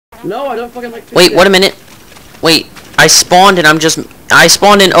No, I don't fucking like fish. Wait, what a minute. Wait, I spawned and I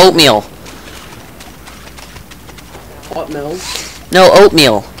spawned in oatmeal. Hot milk. No,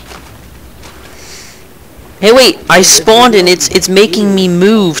 oatmeal. Hey, wait, I spawned and it's making me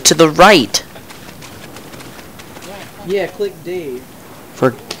move to the right. Yeah, click D.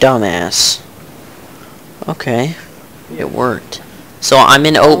 For dumbass. Okay, Yeah. it worked. So I'm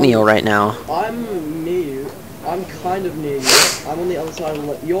in oatmeal right now. I'm near you. I'm kind of near you. I'm on the other side of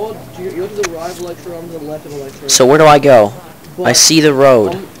the you're to the right of the lecture, I'm to the left of the lecture. So where do I go? But, I see the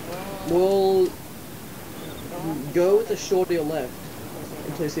road. We'll go with the short to your left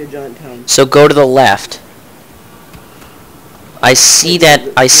until you see a giant town. So go to the left. I see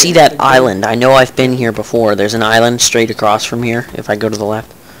that island. I know I've been here before. There's an island straight across from here if I go to the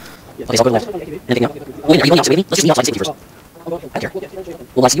left. Yes. Okay, so I'll go to the left. Anything else? Wait, are you going outside with me? Let's just meet outside safety first. I don't care.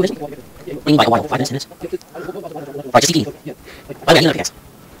 Will I see you eventually? What do you mean by a while? 5 minutes, 10 minutes? Alright, just keep eating. By the way, I need another pickaxe.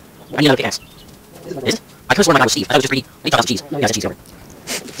 I need another pickaxe. Is it? I could've sworn my guy was Steve. I thought it was just pretty. I need to have some cheese. Yeah, I said cheese over. You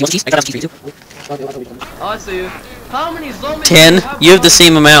want some cheese? I got some cheese for you too. Oh, I see you. How many zombies? 10? You have the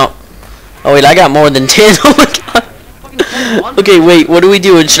same amount. Oh wait, I got more than 10. Oh my god. Okay, wait, what are we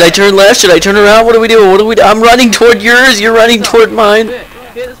doing? Should I turn left? Should I turn around? What are we doing? What are we do? I'm running toward yours, you're running toward mine. Here,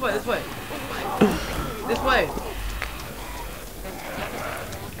 this way, this way. This way.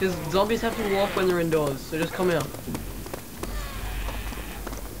 Because zombies have to walk when they're indoors, so just come here.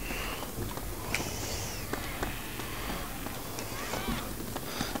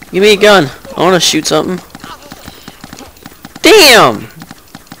 Give me a gun. I want to shoot something. Damn!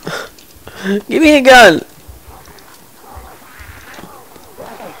 Give me a gun.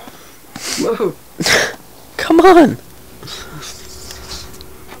 Whoa. Come on.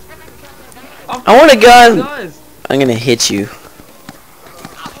 I want a gun. Guys. I'm gonna hit you.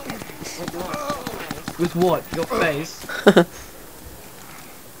 With what? Your face?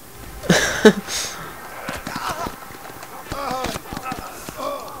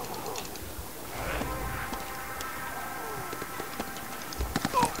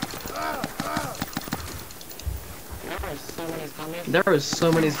 There are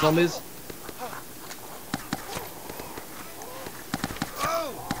so many zombies.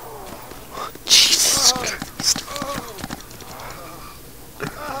 Jesus Christ.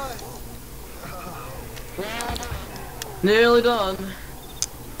 Nearly done.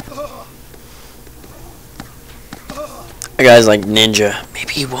 That guy's like ninja.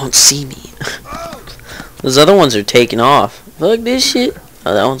 Maybe he won't see me. Those other ones are taking off. Fuck this shit.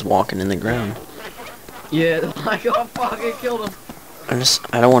 Oh, that one's walking in the ground. Yeah, like, oh fuck, I killed him.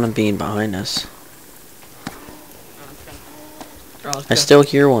 I don't want to be behind us. Oh, I still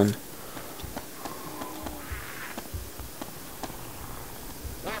hear one.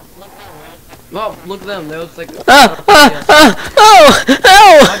 Oh, look at them. They was like. Oh!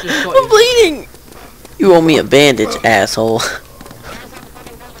 I'm bleeding! You owe me a bandage, asshole.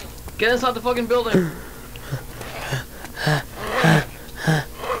 Get inside the fucking building.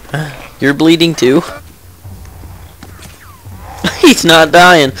 You're bleeding too? He's not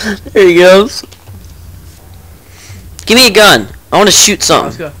dying. There he goes. Give me a gun. I want to shoot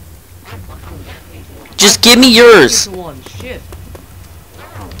something. Let's go. Just give me yours. Shit.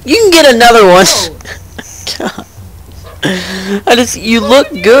 You can get another one. Oh. God. You look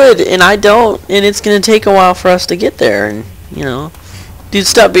good and I don't, and it's gonna take a while for us to get there. And you know, dude,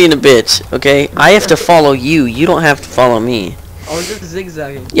 stop being a bitch. Okay, I have to follow you. You don't have to follow me. I was just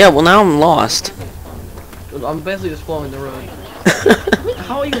zigzagging. Yeah, well now I'm lost. I'm basically just following the road.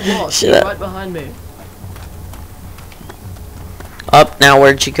 How are you lost? Shut You're up. right behind me. Up now.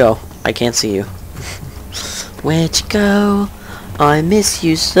 Where'd you go? I can't see you. Where'd you go? I miss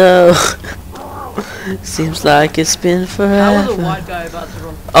you so. Seems like it's been forever. How was a white guy about to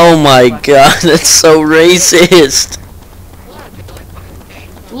run? Oh my god, that's so racist.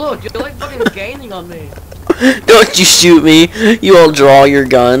 Look, you're like fucking gaining on me. Don't you shoot me. You all draw your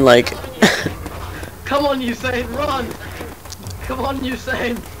gun like... Come on, Usain, run! Come on,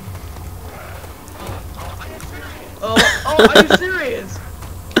 Usain! Oh, are you serious?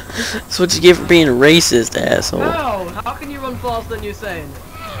 That's what you get for being a racist, asshole. No! How can you run faster than Usain?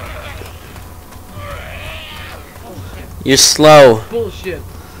 You're slow. Bullshit.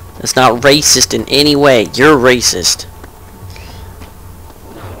 That's not racist in any way. You're racist.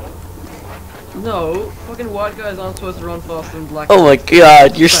 No, fucking white guys aren't supposed to run faster than black Oh my guys.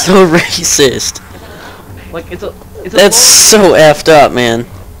 god, you're so racist. Like, it's a That's so effed up, man.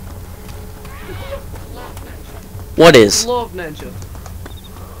 What is? law of nature.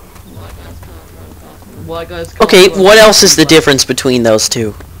 White guys can't Okay, run what else faster is the than black difference between those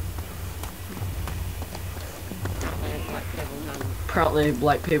two? Apparently,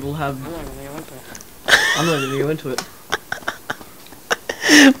 black people have. I'm not even into it.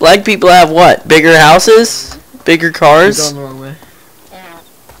 Black people have what? Bigger houses? Bigger You're cars? going the wrong way.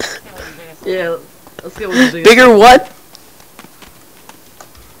 Yeah, let's get what you Bigger what?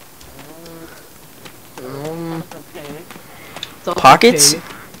 Pockets?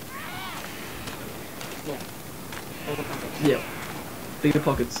 Yeah. Bigger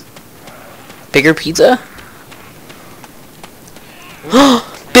pockets. Bigger pizza?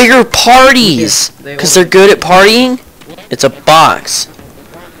 Bigger parties! Because they're good at partying? It's a box.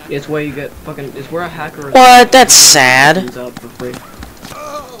 It's where you get fucking. It's where a hacker. What? That's sad. So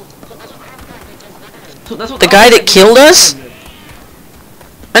that's what The guy that killed us?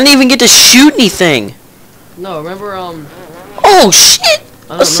 I didn't even get to shoot anything. No, remember Oh shit!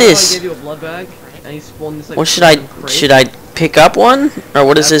 What's I this? gave you a blood bag, and he spawned this like. What should I? Should I pick up one? Or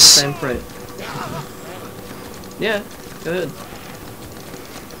what is That's this? the same crate. Yeah, go ahead.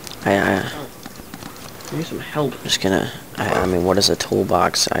 I Give me some help. I'm just gonna. I mean, what is a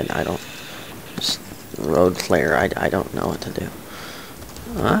toolbox? I don't. Just road flare. I don't know what to do.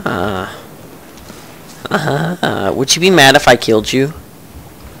 Would you be mad if I killed you?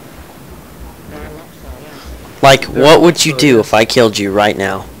 Like, what would you do if I killed you right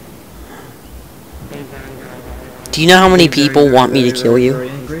now? Do you know how many people want me to kill you?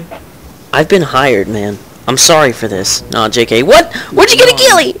 I've been hired, man. I'm sorry for this. No, JK. What? Where'd you get a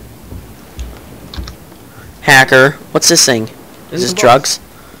ghillie? Hacker. What's this thing? Is this drugs?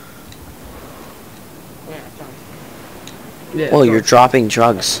 Yeah. Oh, you're dropping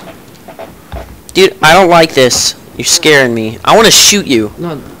drugs. Dude, I don't like this. You're scaring me. I want to shoot you.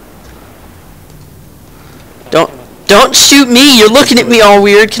 No. Don't shoot me. You're looking at me all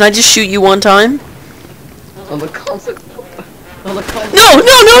weird. Can I just shoot you one time? On the concept. On the concept. No!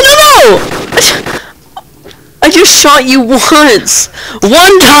 I just shot you once.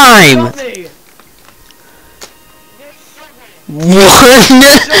 One time. One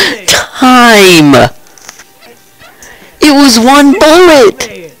time. It was one bullet.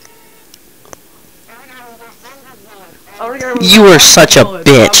 You are such a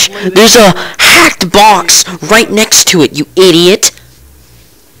bitch. There's a hacked box right next to it, you idiot.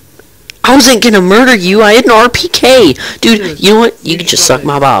 I wasn't gonna murder you. I had an RPK. Dude, you know what? You can just suck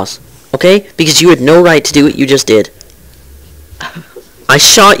my balls. Okay? Because you had no right to do what you just did. I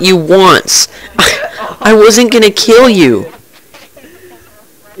shot you once. I wasn't gonna kill you.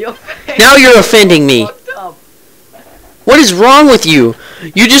 Now you're offending me. What is wrong with you?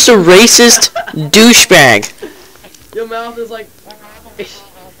 You're just a racist douchebag. Your mouth is like...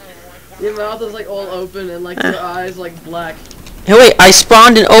 Your mouth is like all open and like your eyes like black. Hey wait, I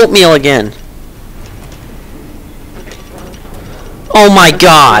spawned an oatmeal again. Oh my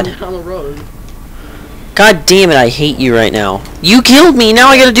god. Down the road. God damn it, I hate you right now. You killed me, now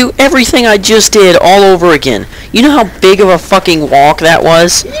I gotta do everything I just did all over again. You know how big of a fucking walk that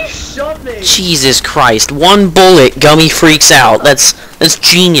was? You shot me! Jesus Christ, one bullet, Gummy freaks out. That's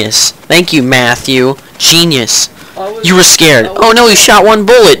genius. Thank you, Matthew. Genius. You were scared. Oh no, he shot one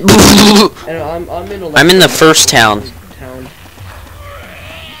bullet. I'm in the first town.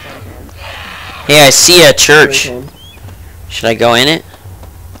 Hey, I see a church. Should I go in it?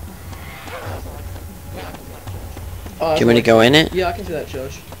 Do you want me to go in it? Yeah, I can see that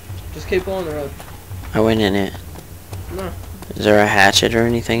church. Just keep going the road. I went in it. No. Is there a hatchet or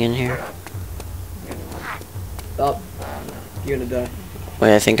anything in here? Oh. You're gonna die.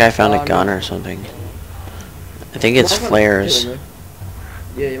 Wait, I think I found a gun or something. I think it's flares.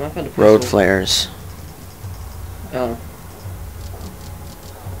 Yeah, you might find a pistol. Road flares. Oh.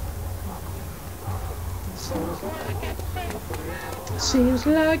 Seems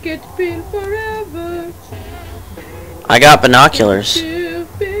like it's been forever. I got binoculars. Sweet.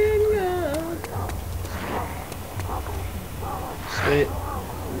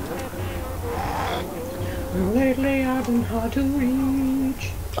 Lately I've been hard to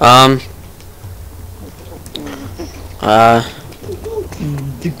reach.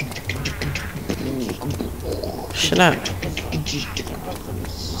 Shut up.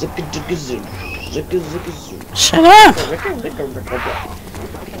 Shut up!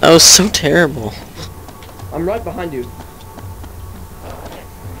 That was so terrible. I'm right behind you.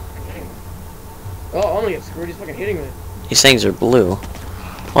 Oh, I'm gonna get screwed. He's fucking hitting me. These things are blue.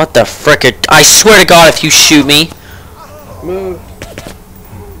 What the frick? I swear to God, if you shoot me. Move.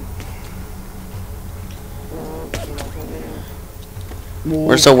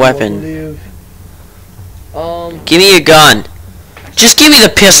 Where's the weapon? Give me a gun. Just give me the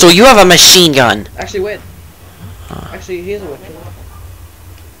pistol. You have a machine gun. Actually, wait. Actually, here's a weapon.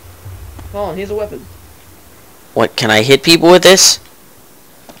 Hold on, here's a weapon. What, can I hit people with this?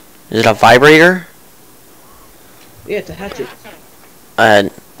 Is it a vibrator? Yeah, it's a hatchet.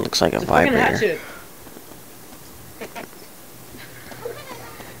 Looks like a It's a fucking vibrator.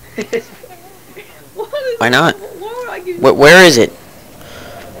 hatchet. Why not? Why would I give you Where is it?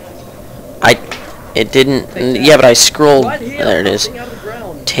 It didn't. Take that. Yeah, but I scrolled. Right here, There it is. something out of the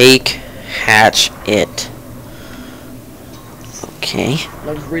ground. Take, hatch it. Okay.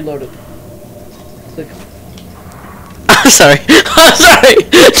 No, just reload it. Click. I'm sorry. I'm sorry.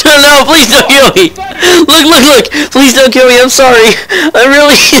 No, please don't kill me. Look. Please don't kill me. I'm sorry. I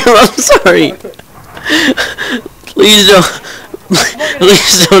really am. I'm sorry. Please don't.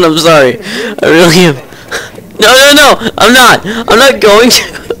 Please don't. I'm sorry. I really am. No. I'm not going to.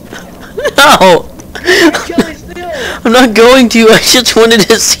 No. I'm not going to. I just wanted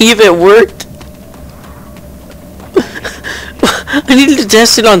to see if it worked. I needed to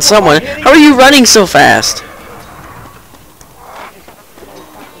test it on someone. How are you running so fast?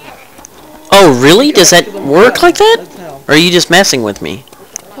 Oh, really? Does that work like that? Or are you just messing with me?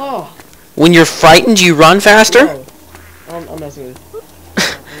 Oh. When you're frightened, you run faster? No. I'm messing with you.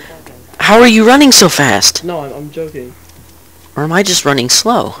 How are you running so fast? No, I'm joking. Or am I just running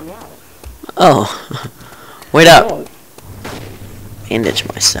slow? Oh. Wait up. Bandage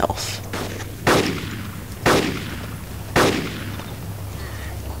myself.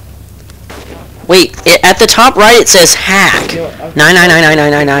 Wait, at the top right it says hack.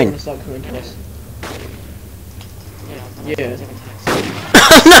 999999. Yeah.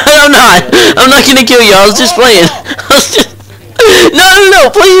 I'm not gonna kill you. I was just playing. No,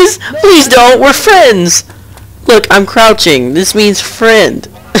 please don't. We're friends. Look, I'm crouching. This means friend.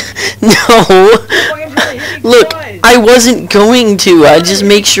 No. Look, I wasn't going to. I just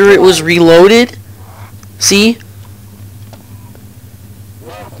make sure it was reloaded. See?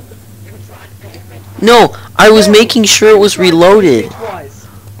 No, I was making sure it was reloaded.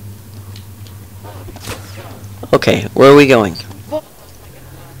 Okay, where are we going?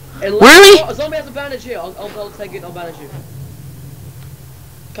 Really? A zombie has a bandage here. I'll take it. I'll bandage you.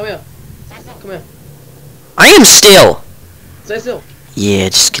 Come here. Come here. I am still. Stay still. Yeah,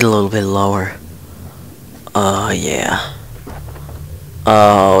 just get a little bit lower. Oh, yeah.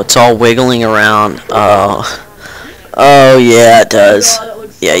 Oh, it's all wiggling around. Oh, yeah, it does.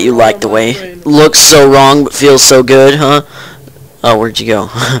 Yeah, you like the way it looks so wrong but feels so good, huh? Oh, where'd you go?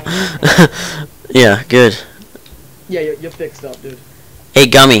 Yeah, good. Yeah, you're fixed up, dude. Hey,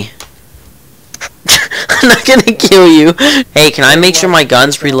 Gummy. I'm not gonna kill you. Hey, can I make sure my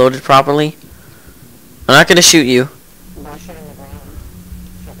gun's reloaded properly? I'm not gonna shoot you.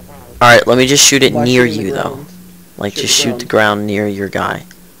 Alright, let me just shoot it near you, though. Like, just shoot the ground near your guy.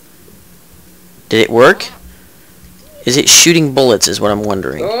 Did it work? Is it shooting bullets, is what I'm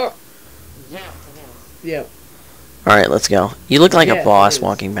wondering. Yeah. Alright, let's go. You look like a boss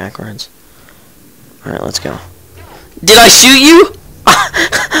walking backwards. Alright, let's go. Did I shoot you?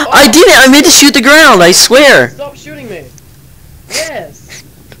 I didn't! I meant to shoot the ground, I swear! Stop shooting me! Yes!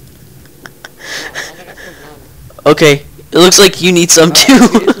 Okay, it looks like you need some too.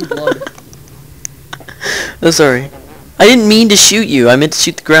 I'm sorry. I didn't mean to shoot you, I meant to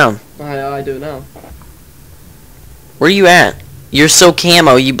shoot the ground. I do now. Where are you at? You're so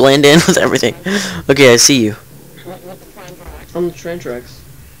camo, you blend in with everything. Okay, I see you. On the train tracks.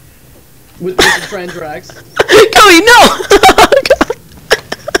 With the train tracks. Cody, no!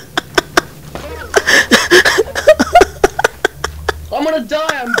 I'm gonna die,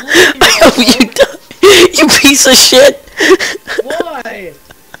 I'm bleeding. I hope you die, you piece of shit! Why?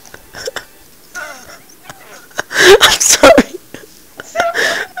 I'm sorry.